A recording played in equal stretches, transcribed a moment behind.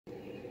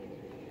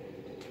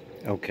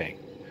Okay,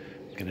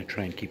 I'm going to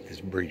try and keep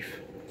this brief.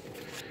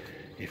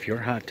 If your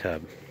hot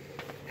tub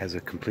has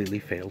a completely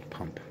failed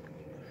pump,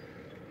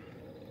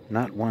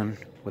 not one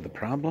with a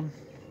problem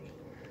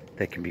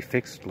that can be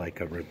fixed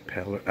like an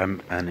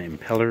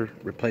impeller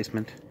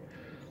replacement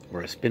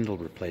or a spindle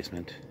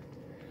replacement,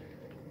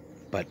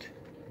 but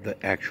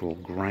the actual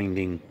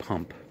grinding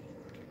pump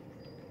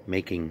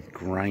making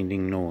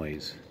grinding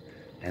noise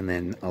and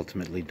then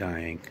ultimately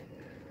dying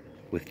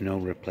with no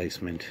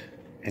replacement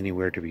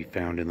anywhere to be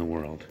found in the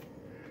world,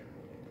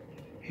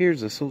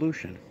 here's a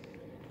solution.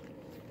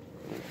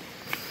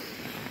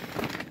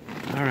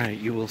 Alright,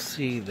 you will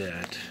see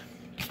that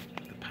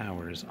the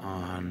power is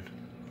on.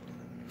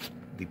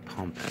 The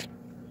pump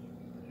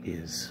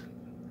is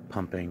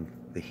pumping.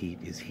 The heat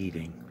is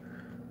heating.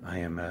 I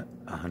am at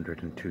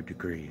 102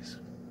 degrees.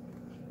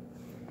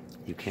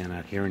 You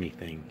cannot hear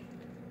anything,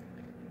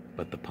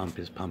 but the pump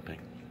is pumping.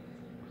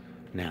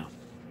 Now,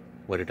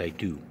 what did I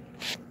do?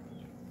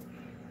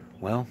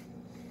 Well,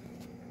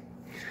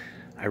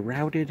 I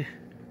routed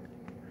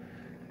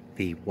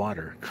the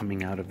water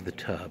coming out of the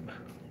tub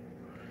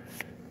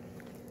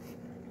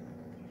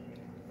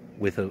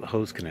with a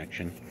hose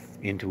connection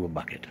into a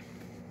bucket.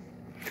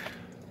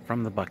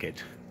 From the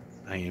bucket,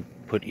 I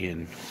put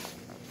in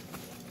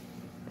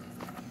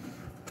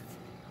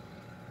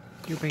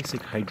your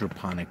basic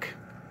hydroponic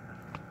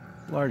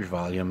large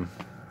volume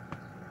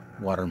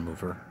water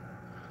mover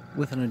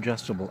with an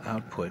adjustable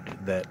output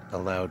that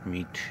allowed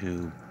me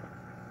to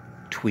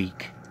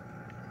tweak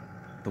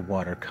the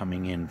water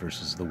coming in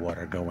versus the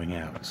water going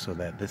out, so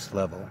that this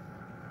level,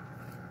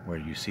 where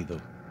you see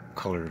the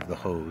color of the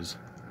hose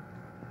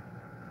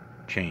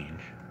change,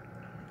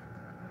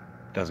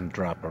 doesn't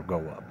drop or go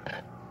up.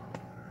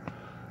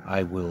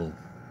 I will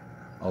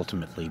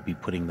ultimately be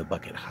putting the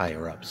bucket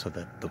higher up so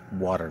that the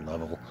water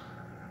level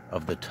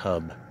of the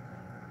tub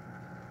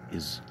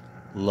is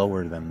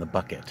lower than the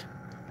bucket,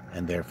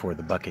 and therefore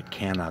the bucket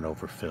cannot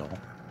overfill,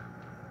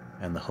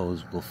 and the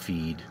hose will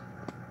feed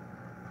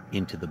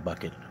into the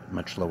bucket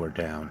much lower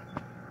down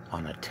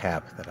on a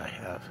tap that I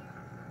have.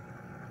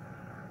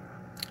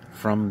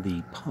 From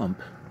the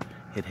pump,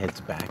 it heads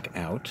back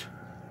out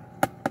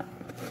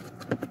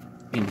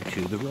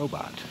into the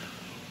robot,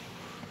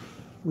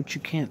 which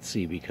you can't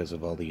see because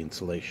of all the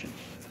insulation.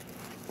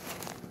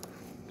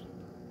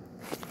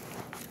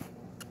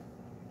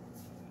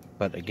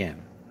 But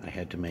again, I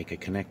had to make a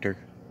connector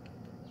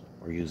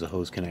or use a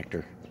hose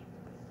connector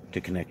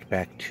to connect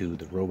back to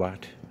the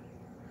robot.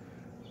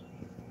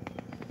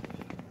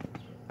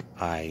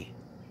 I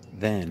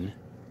then,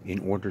 in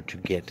order to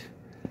get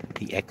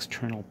the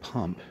external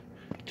pump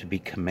to be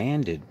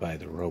commanded by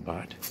the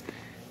robot,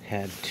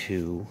 had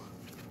to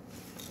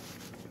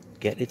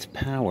get its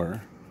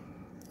power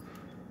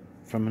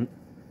from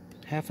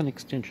half an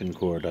extension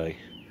cord I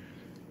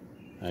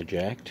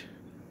jacked.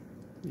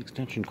 The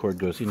extension cord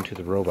goes into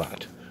the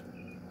robot.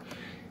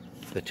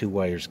 The two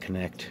wires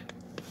connect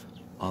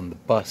on the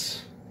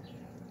bus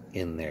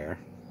in there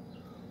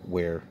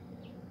where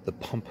the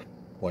pump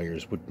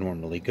wires would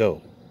normally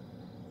go.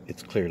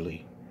 It's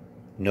clearly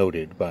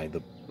noted by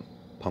the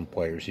pump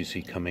wires you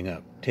see coming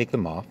up. Take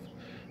them off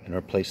and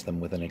replace them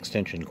with an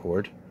extension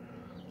cord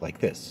like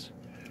this.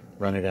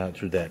 Run it out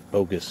through that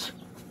bogus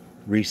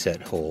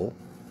reset hole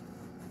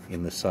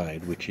in the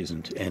side, which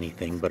isn't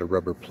anything but a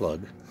rubber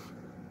plug.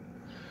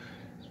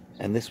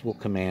 And this will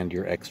command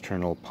your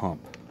external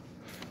pump.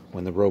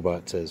 When the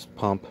robot says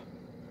pump,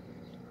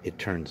 it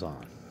turns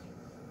on.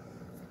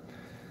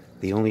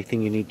 The only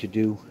thing you need to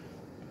do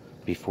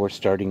before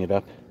starting it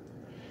up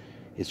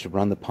is to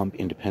run the pump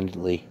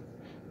independently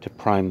to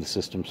prime the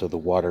system so the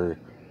water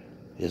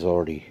is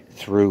already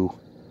through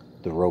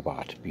the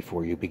robot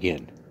before you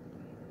begin.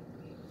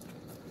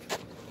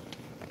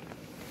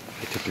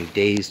 It took me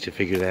days to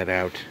figure that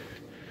out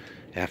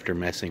after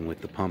messing with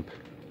the pump,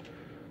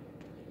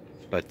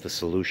 but the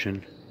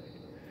solution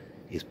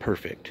is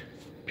perfect,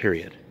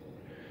 period.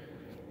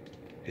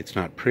 It's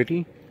not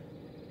pretty,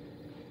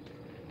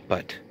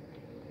 but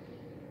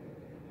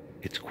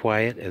it's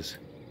quiet as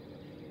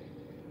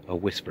a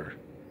whisper,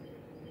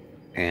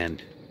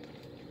 and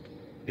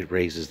it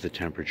raises the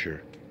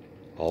temperature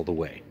all the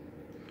way.